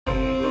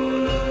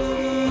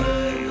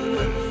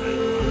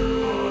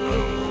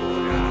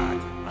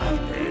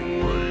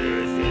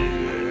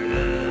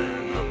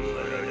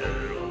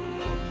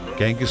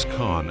Genghis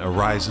Khan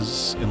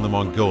arises in the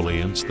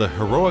Mongolians, the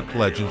heroic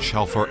legend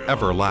shall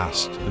forever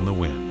last in the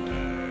wind.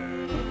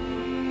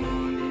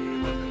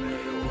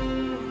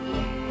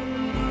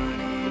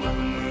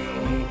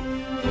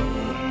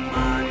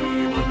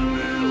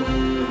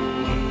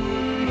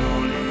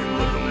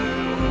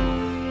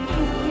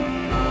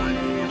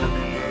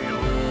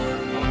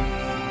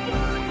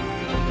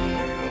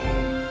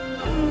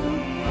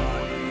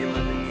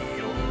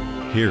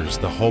 Here's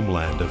the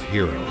homeland of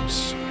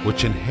heroes,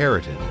 which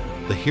inherited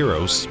the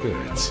heroes'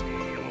 spirits.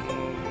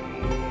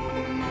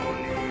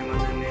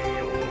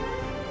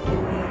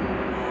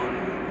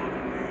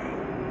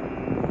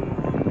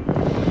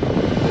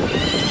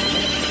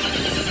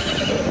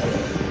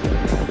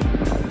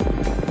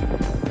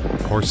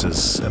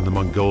 Horses and the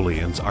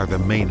Mongolians are the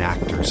main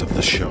actors of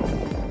the show.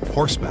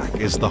 Horseback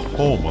is the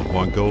home of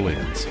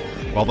Mongolians,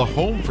 while the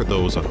home for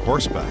those on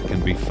horseback can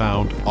be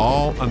found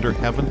all under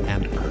heaven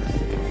and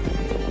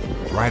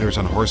earth. Riders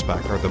on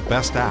horseback are the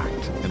best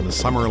act in the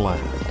summer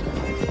land.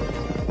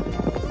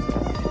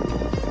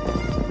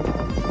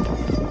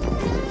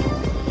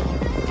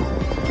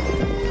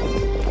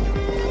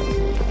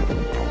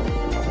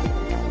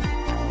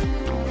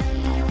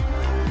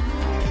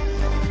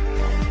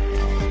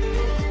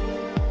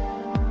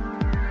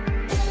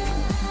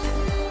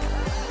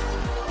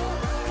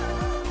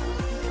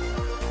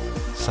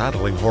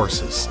 Saddling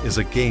horses is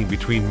a game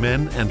between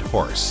men and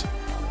horse,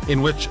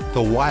 in which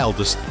the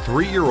wildest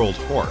 3-year-old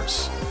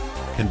horse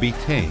can be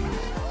tamed.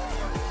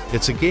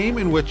 It's a game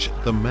in which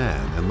the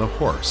man and the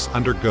horse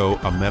undergo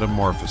a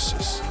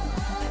metamorphosis.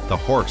 The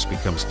horse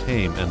becomes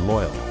tame and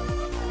loyal,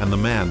 and the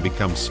man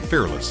becomes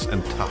fearless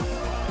and tough.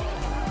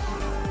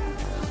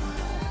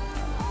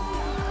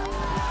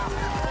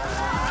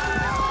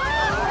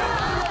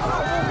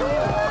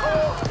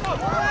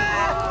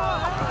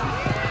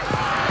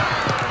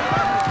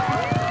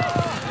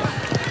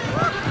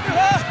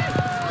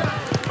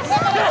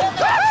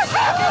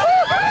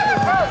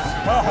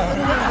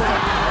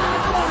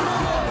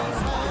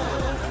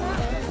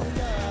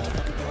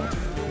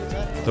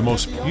 The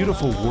most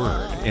beautiful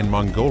word in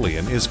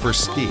Mongolian is for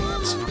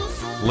steeds,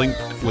 linked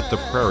with the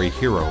prairie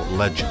hero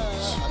legends.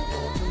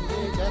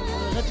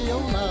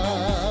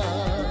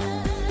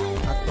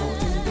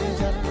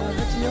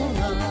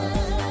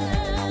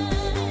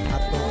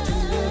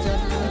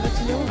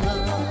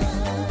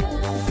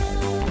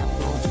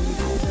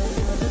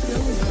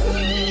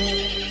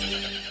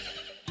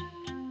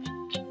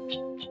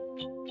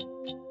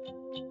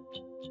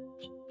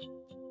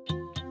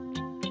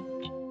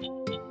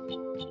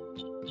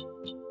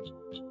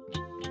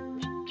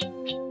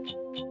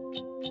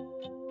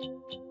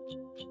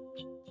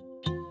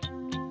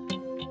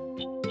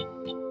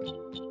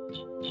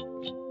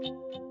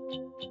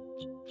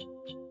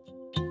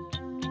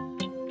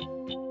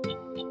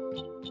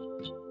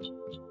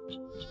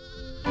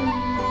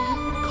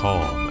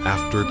 Calm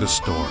after the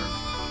storm.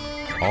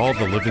 All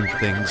the living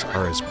things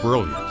are as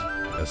brilliant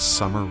as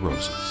summer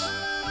roses.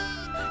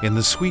 In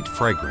the sweet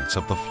fragrance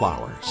of the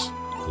flowers,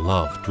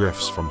 love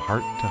drifts from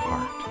heart to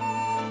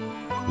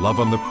heart.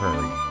 Love on the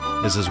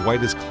prairie is as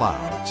white as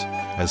clouds,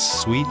 as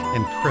sweet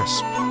and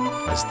crisp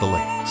as the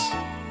lakes.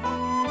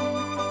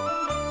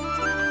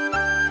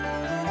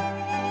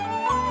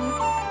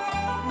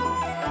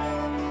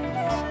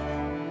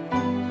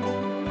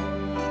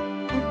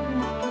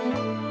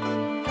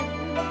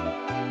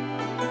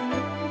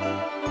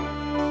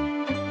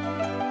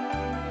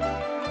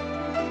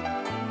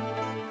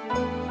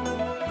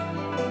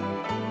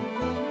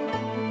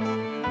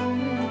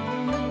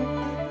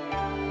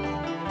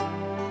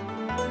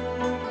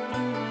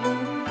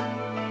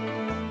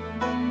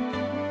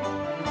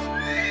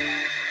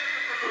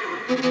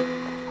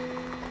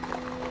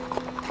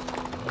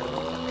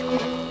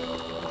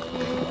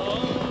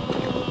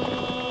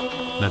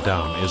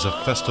 Nadam is a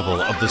festival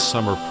of the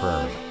summer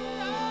prairie.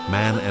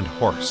 Man and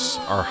horse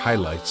are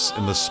highlights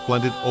in the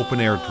splendid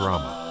open-air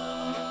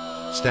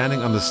drama,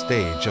 standing on the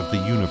stage of the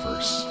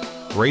universe,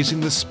 raising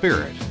the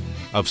spirit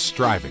of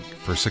striving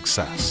for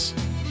success.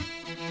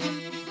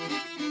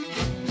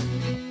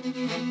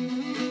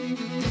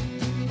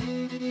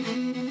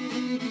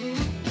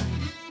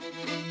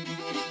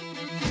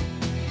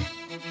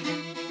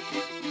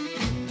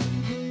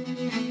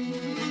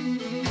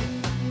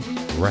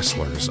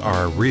 Wrestlers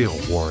are real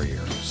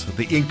warriors,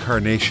 the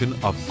incarnation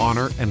of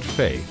honor and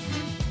faith,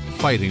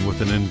 fighting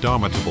with an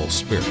indomitable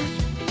spirit.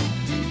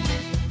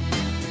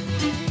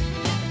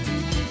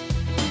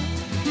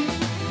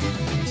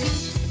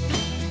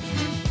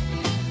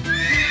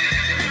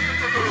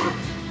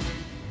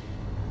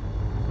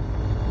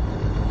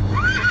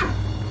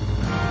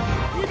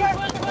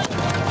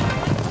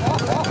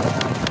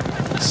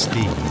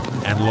 Steed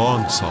and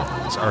long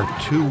songs are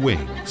two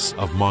wings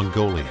of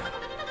Mongolia.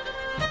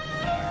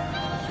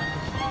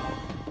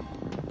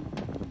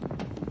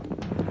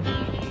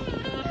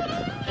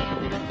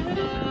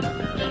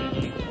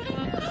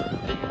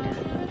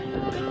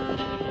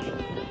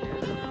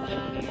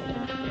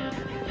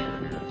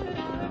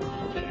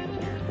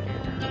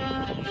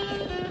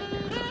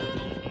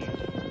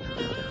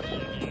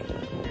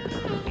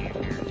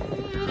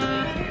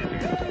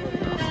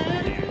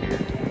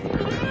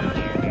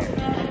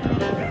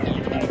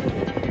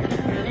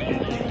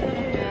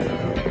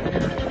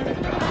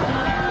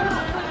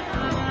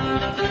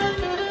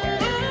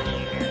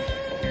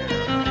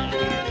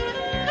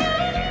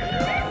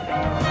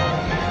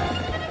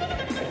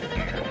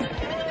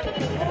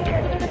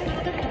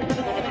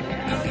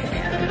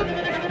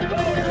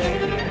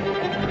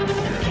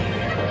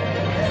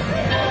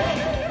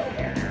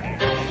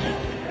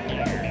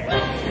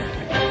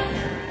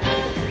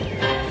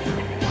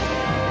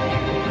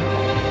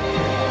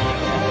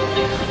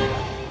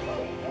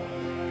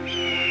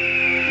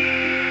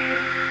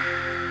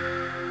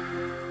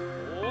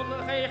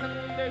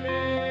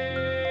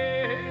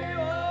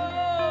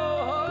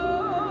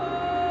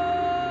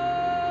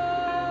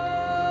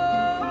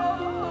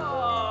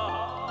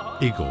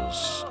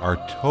 Eagles are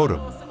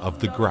totem of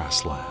the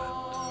grassland.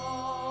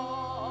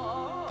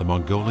 The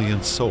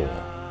Mongolian soul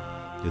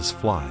is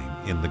flying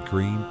in the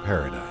green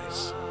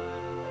paradise.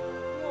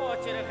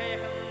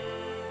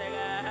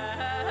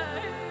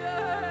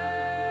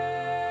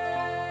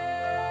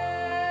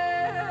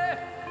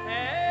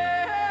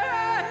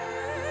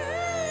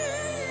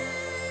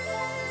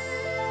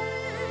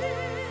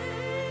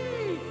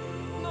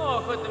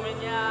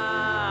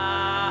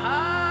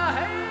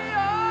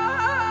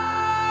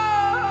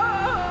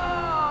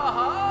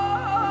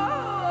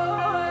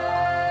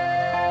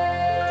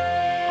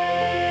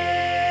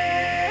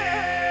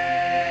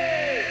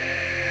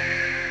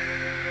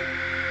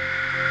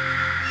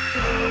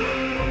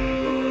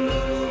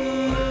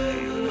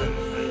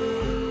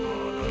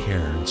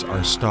 Cairns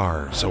are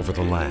stars over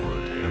the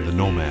land and the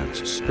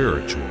nomad's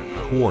spiritual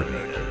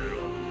coordinate.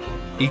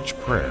 Each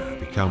prayer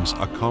becomes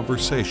a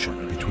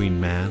conversation between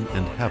man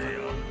and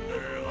heaven,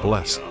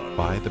 blessed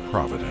by the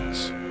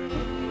providence.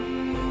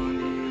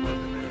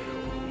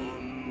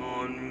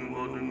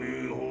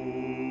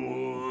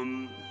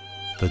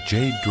 The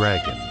jade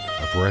dragon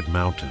of Red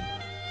Mountain,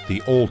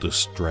 the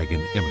oldest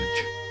dragon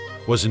image,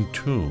 was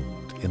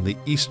entombed in the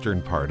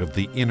eastern part of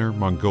the Inner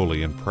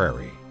Mongolian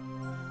prairie,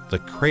 the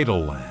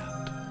cradle land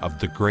of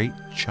the Great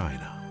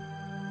China.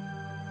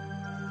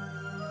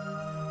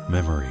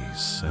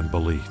 Memories and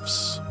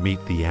beliefs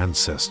meet the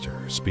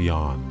ancestors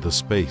beyond the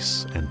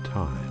space and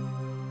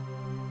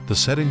time. The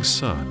setting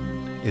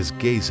sun is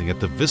gazing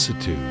at the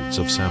vicissitudes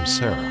of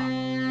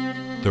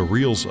samsara. The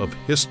reels of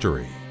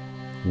history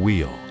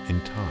wheel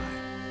in time.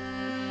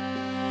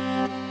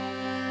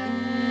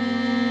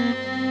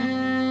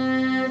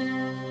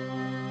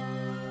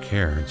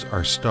 Cairns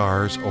are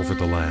stars over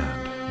the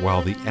land,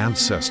 while the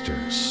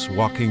ancestors,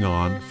 walking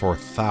on for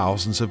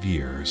thousands of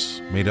years,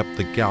 made up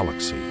the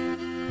galaxy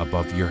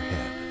above your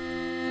head.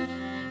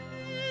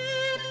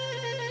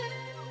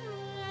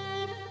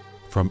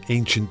 From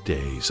ancient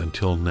days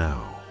until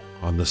now,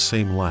 on the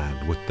same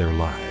land with their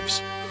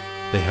lives,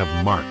 they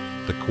have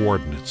marked the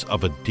coordinates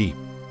of a deep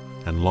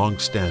and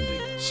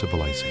long-standing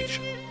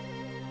civilization.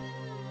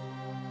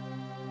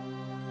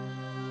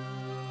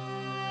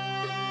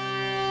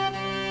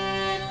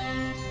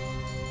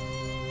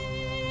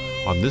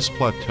 On this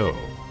plateau,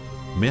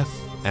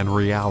 myth and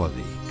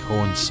reality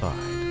coincide.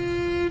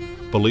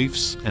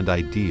 Beliefs and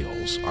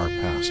ideals are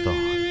passed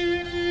on.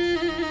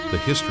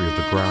 The history of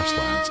the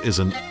grasslands is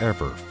an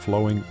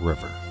ever-flowing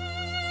river.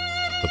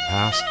 The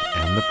past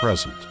and the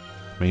present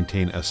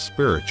maintain a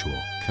spiritual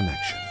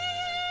connection.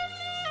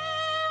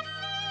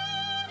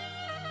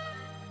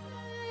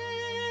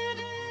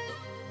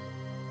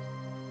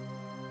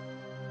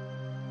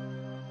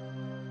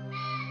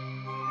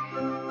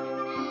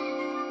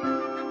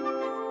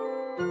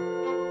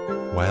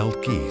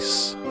 Wild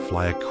geese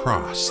fly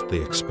across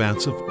the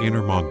expansive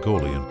Inner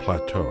Mongolian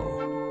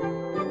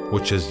plateau,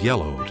 which has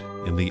yellowed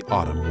in the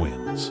autumn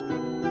winds.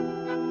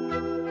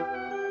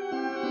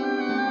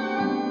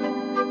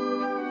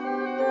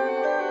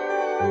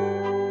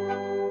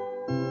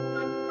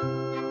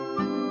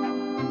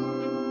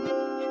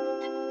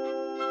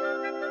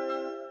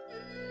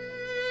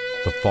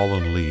 The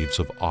fallen leaves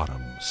of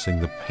autumn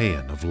sing the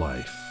paean of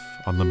life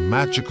on the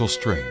magical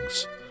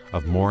strings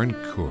of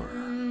neimenggu-03.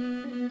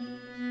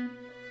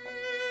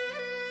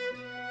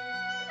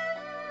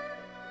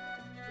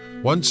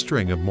 One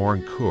string of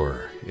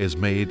neimenggu-03 is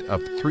made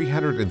of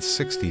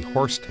 360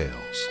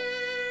 horsetails,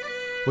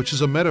 which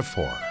is a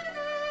metaphor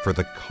for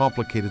the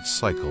complicated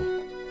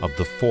cycle of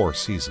the 4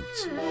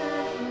 seasons.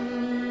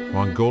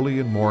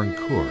 Mongolian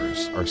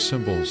neimenggu-03s are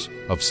symbols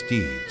of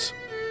steeds,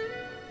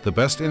 the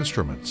best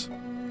instruments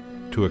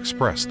to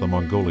express the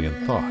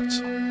Mongolian thoughts,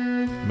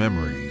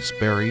 memories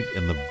buried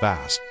in the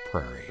vast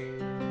prairie.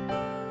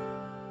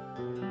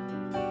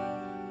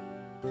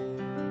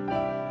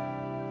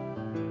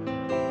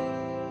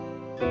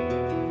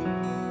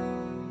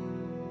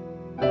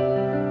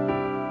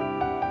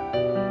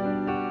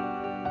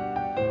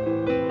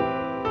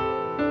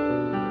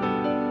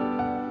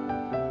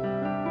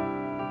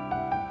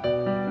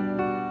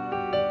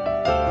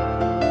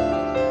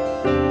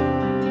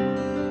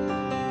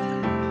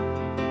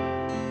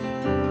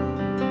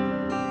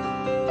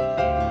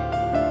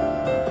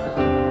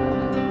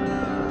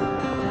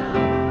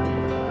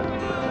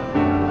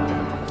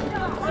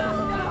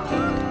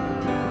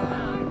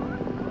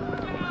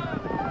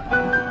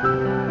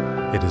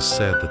 It is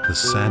said that the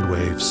sand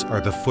waves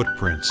are the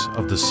footprints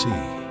of the sea.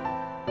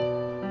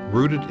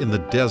 Rooted in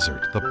the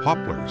desert, the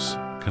poplars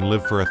can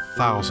live for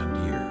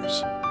 1,000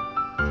 years.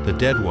 The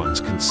dead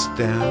ones can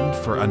stand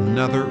for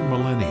another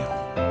millennium.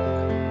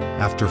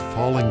 After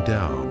falling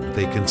down,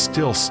 they can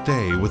still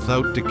stay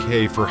without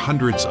decay for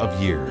hundreds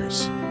of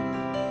years.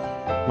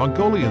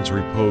 Mongolians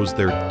repose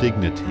their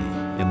dignity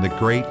in the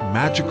great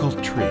magical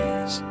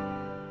trees.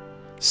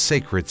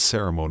 Sacred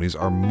ceremonies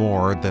are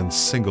more than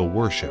single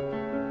worship.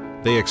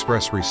 They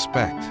express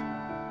respect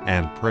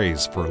and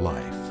praise for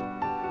life.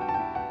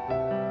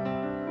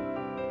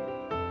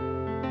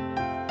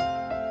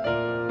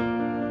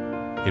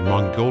 In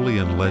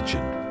Mongolian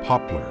legend,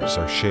 Poplars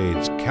are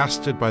shades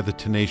casted by the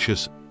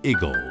tenacious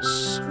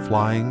eagles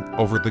flying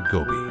over the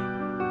Gobi.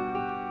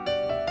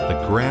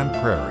 The grand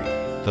prairie,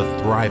 the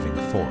thriving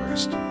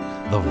forest,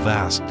 the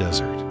vast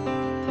desert,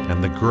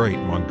 and the great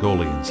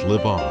Mongolians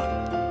live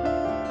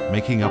on,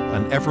 making up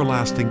an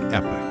everlasting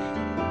epic,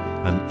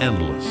 an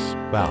endless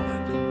ballad.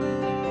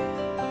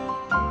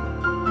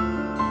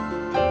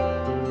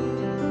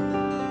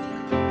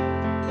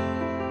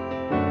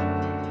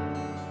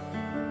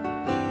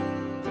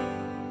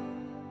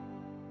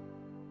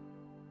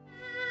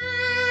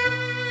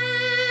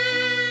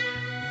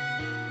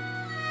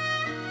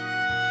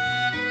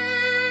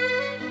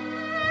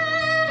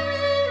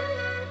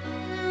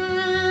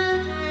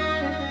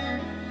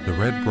 The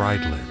red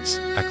bridelids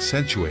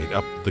accentuate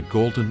up the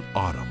golden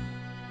autumn.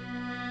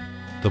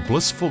 The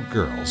blissful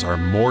girls are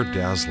more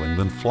dazzling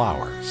than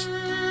flowers.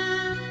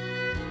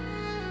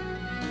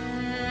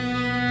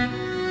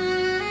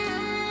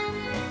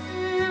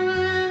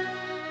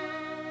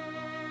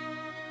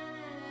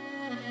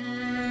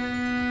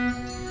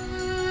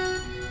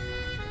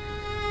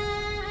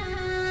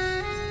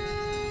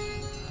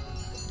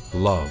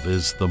 Love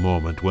is the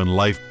moment when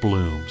life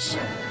blooms.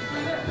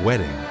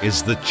 Wedding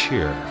is the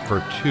cheer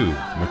for two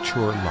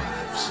mature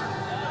lives.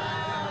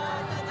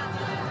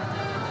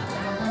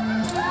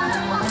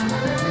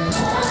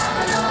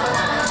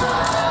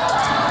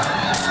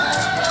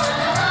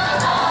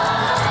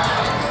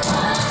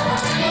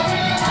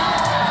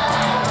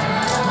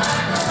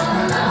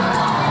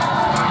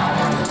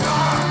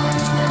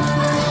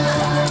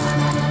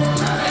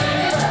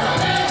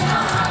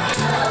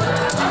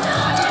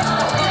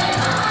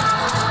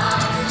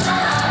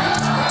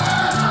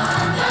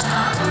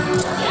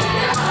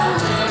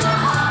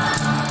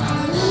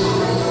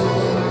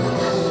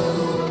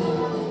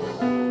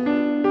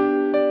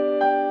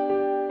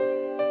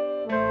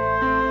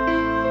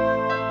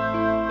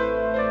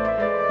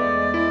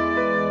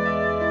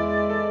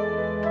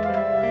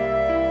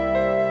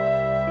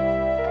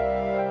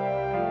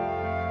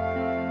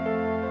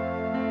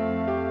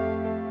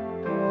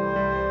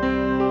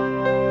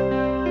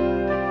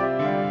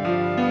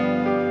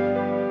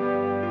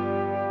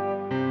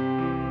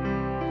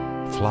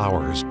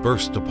 Flowers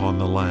burst upon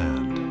the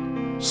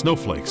land.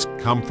 Snowflakes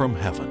come from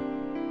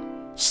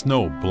heaven.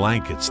 Snow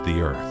blankets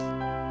the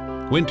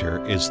earth.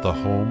 Winter is the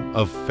home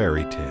of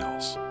fairy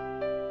tales.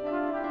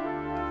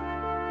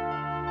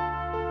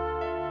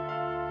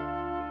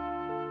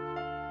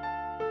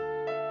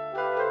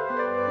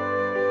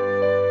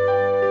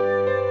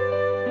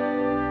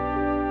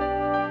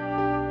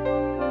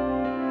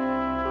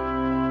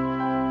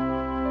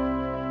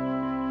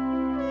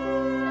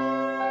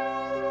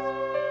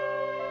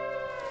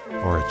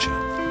 Origin,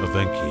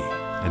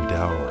 Evenki, and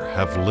Dower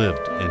have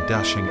lived in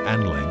dashing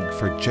Anling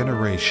for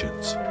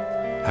generations,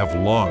 have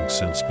long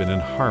since been in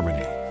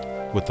harmony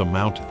with the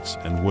mountains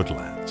and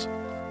woodlands.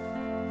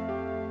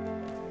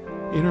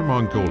 Inner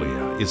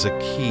Mongolia is a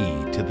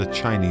key to the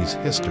Chinese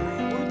history.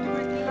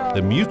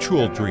 The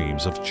mutual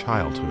dreams of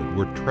childhood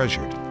were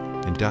treasured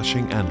in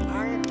dashing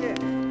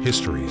Anling.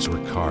 Histories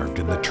were carved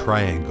in the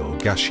triangle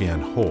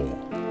Gashian Hole,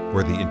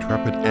 where the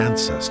intrepid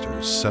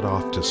ancestors set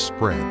off to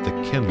spread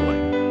the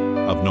kindling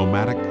of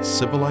nomadic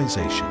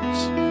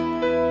civilizations.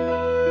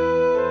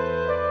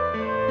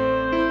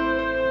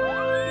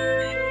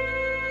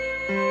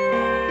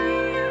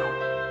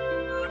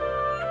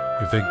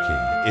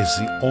 Evenki is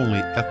the only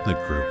ethnic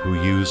group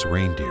who use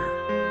reindeer.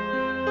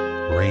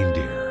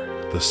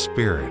 Reindeer, the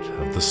spirit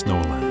of the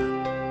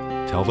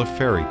snowland, tell the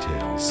fairy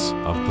tales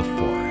of the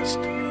forest.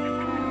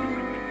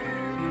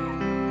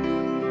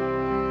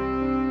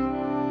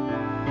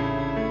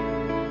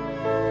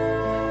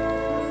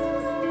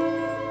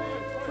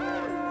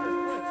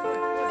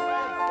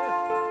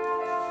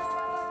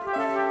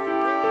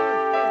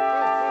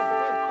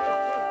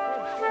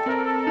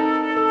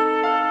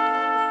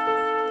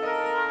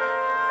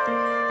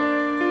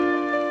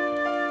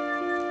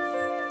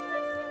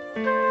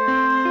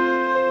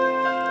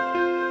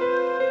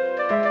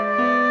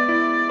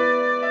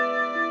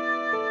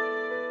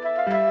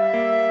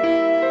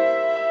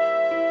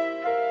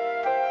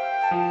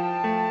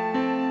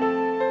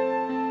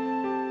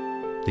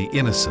 The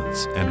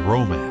innocence and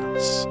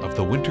romance of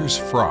the winter's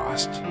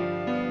frost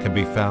can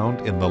be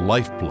found in the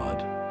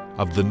lifeblood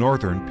of the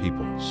northern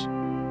peoples.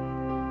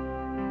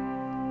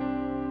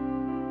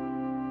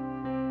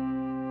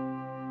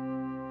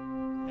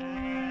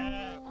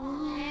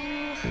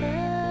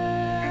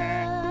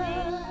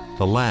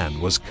 The land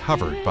was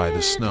covered by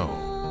the snow.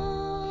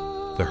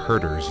 The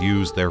herders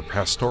used their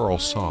pastoral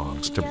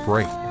songs to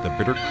break the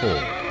bitter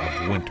cold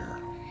of winter.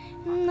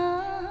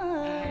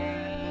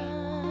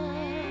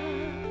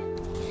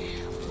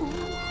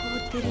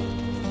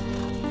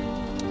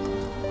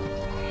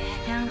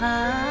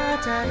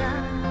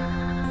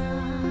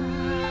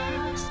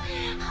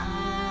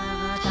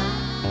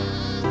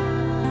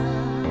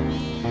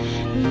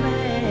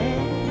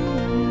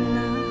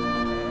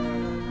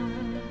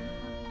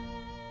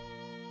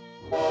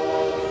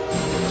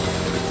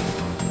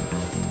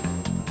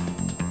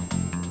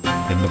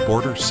 In the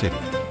border city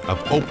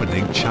of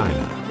opening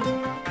China,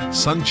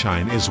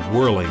 Sunshine is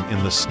whirling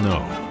in the snow,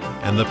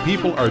 and the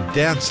people are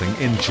dancing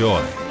in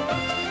joy.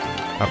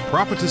 A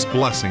prophetess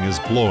blessing is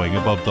blowing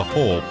above the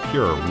whole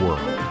pure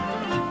world.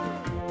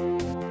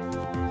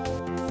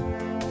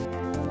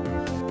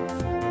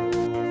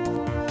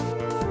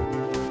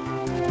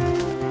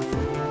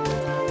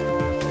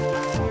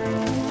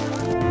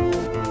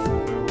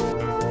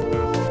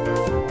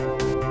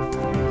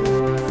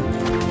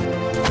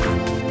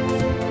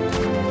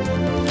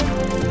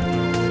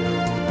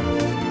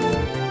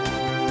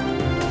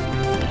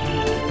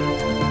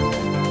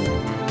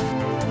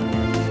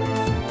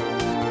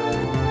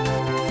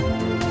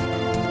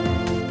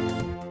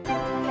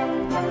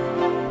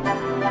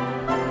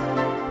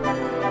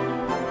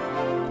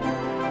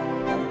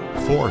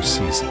 Four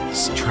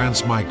seasons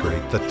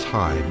transmigrate the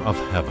time of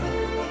heaven.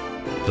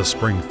 The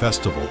spring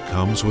festival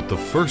comes with the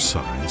first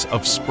signs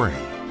of spring.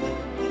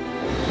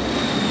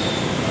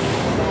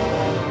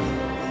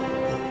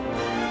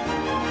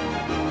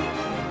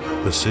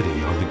 The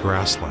city on the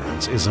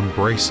grasslands is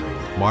embracing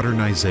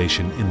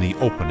modernization in the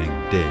opening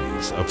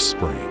days of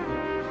spring.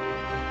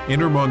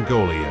 Inner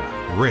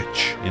Mongolia,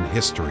 rich in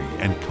history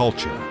and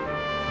culture,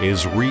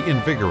 is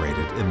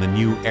reinvigorated in the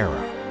new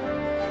era.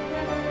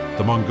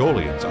 The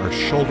Mongolians are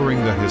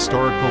shouldering the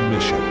historical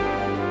mission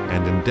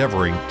and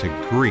endeavoring to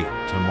greet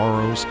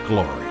tomorrow's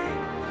glory.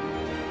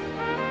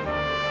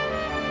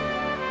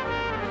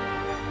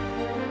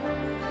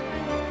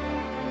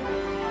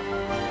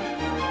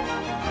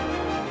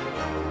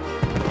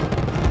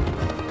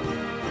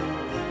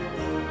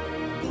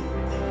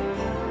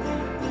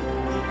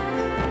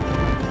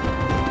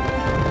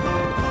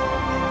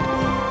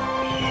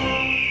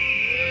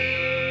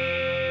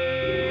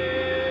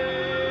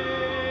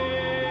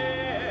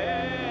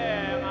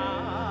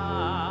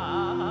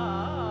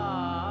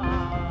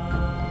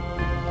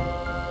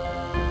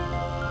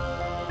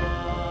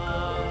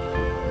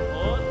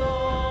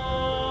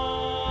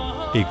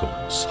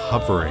 Eagles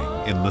hovering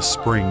in the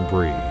spring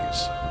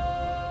breeze,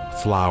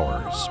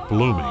 flowers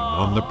blooming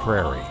on the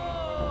prairie,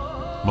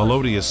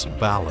 melodious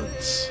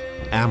ballads,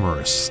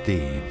 amorous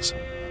steeds,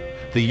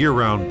 the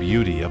year-round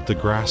beauty of the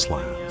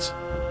grasslands,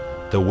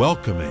 the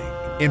welcoming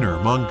Inner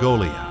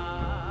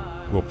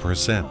Mongolia will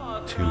present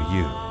to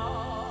you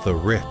the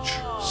rich,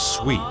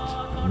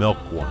 sweet milk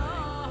wine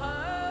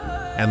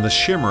and the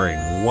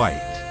shimmering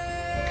white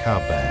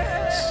kabads.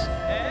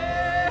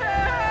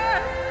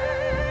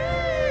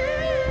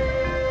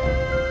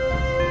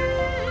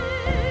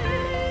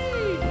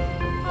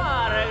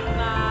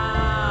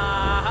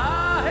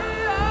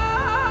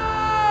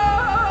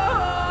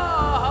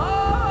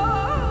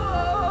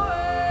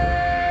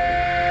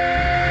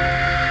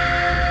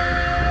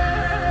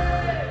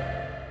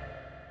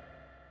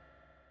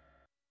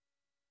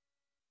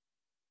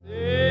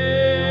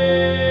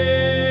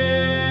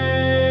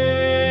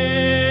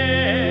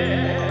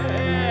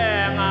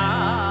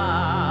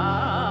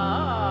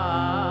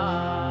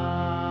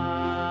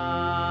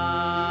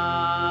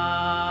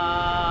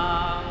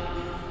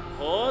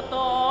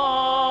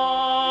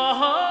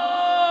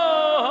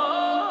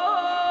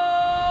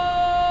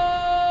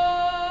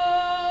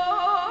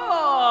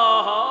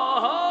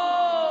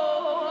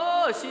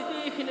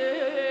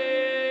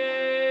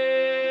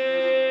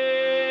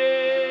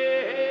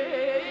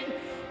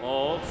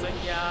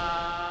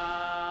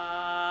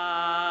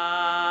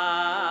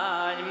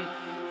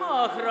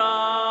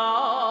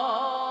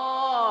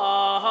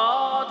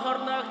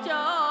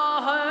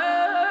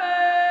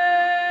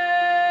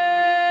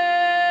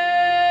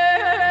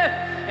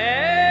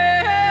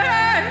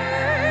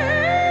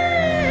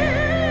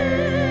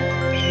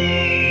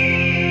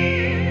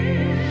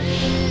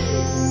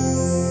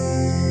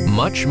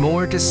 Much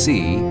more to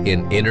see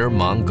in Inner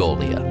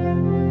Mongolia.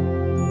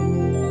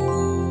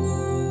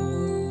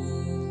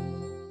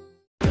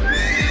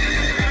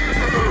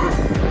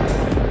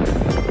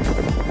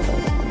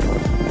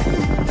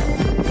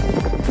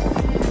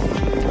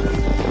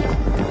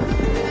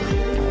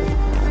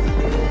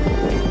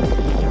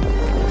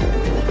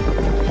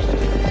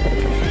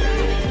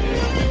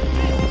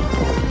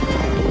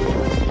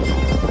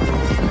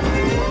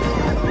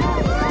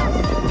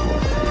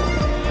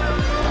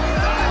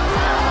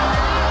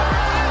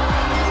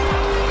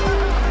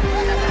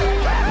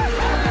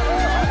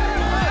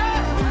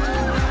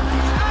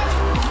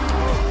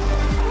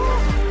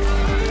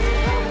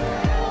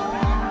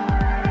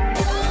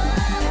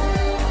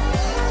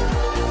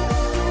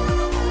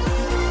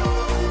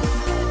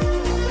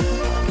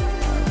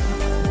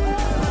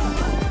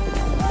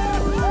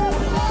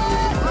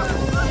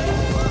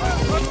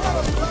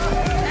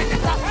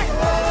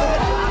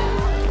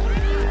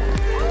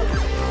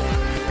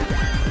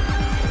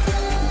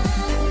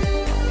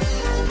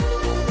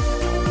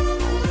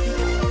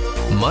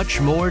 Much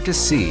more to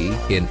see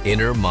in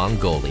Inner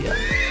Mongolia.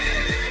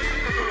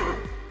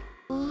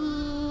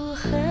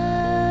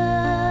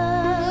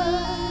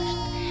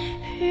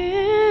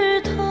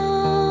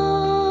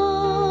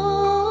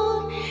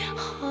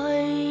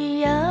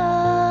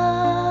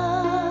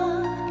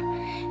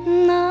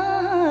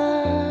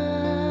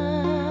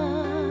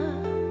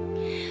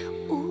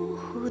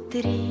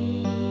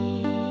 Utri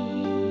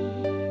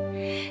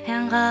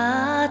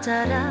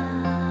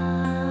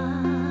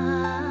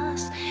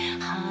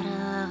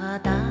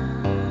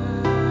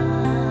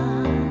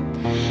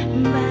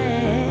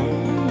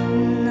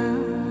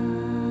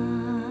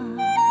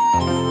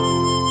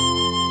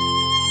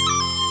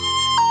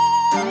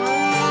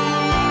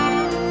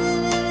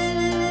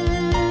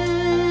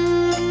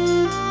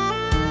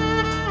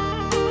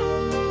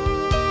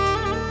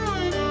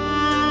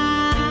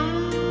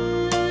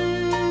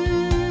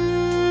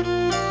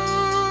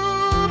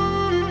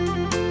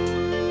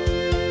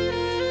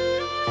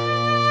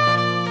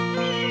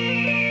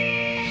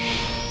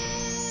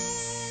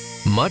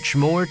Much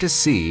more to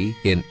see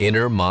in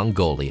Inner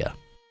Mongolia.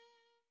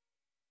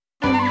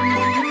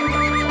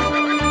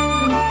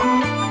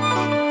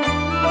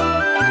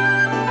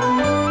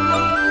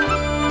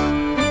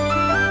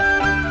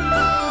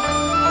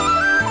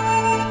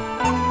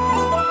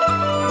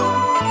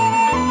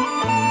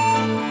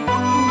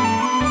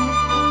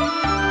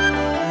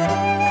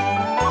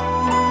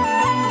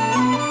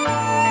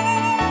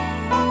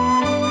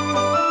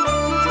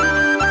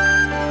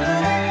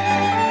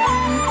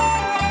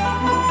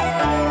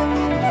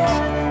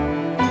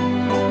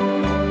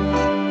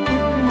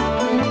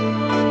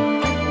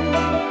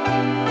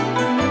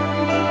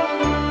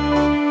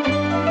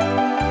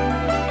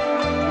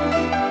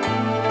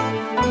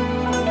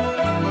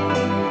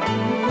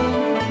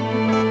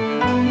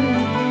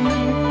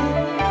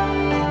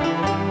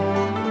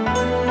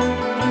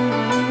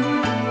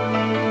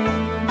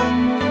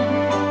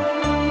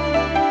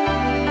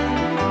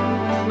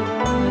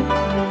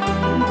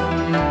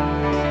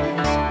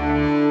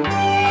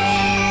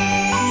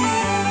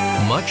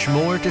 Much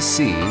more to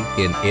see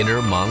in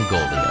Inner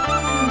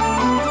Mongolia.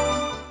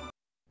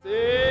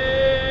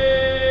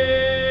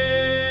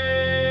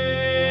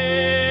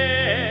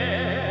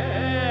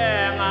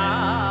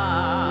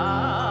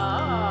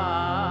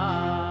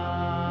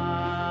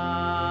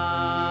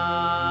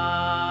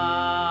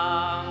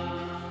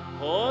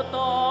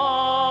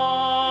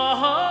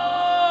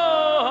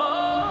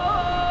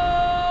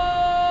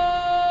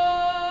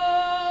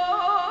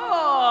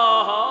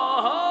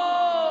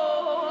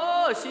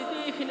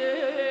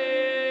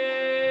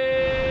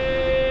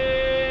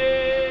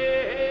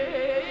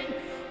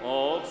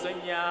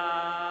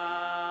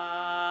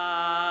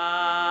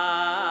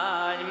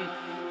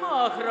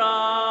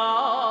 охрана.